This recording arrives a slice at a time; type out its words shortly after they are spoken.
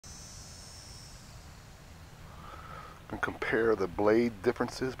and compare the blade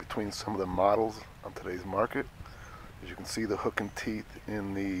differences between some of the models on today's market. As you can see, the hook and teeth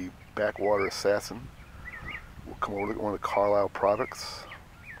in the Backwater Assassin. We'll come over to one of the Carlisle products.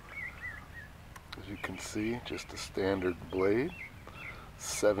 As you can see, just a standard blade,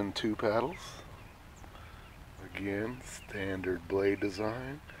 7-2 paddles. Again, standard blade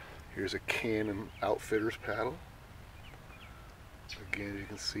design. Here's a Canon Outfitters paddle. Again, you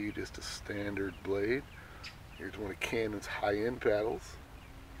can see just a standard blade. Here's one of Canon's high-end paddles.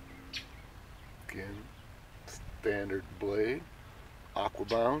 Again, standard blade.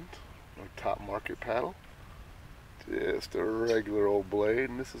 Aquabound, our top market paddle. Just a regular old blade,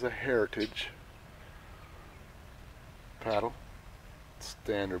 and this is a Heritage paddle.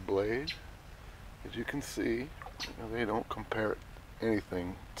 Standard blade. As you can see, they don't compare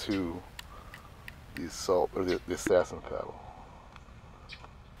anything to the Assassin paddle.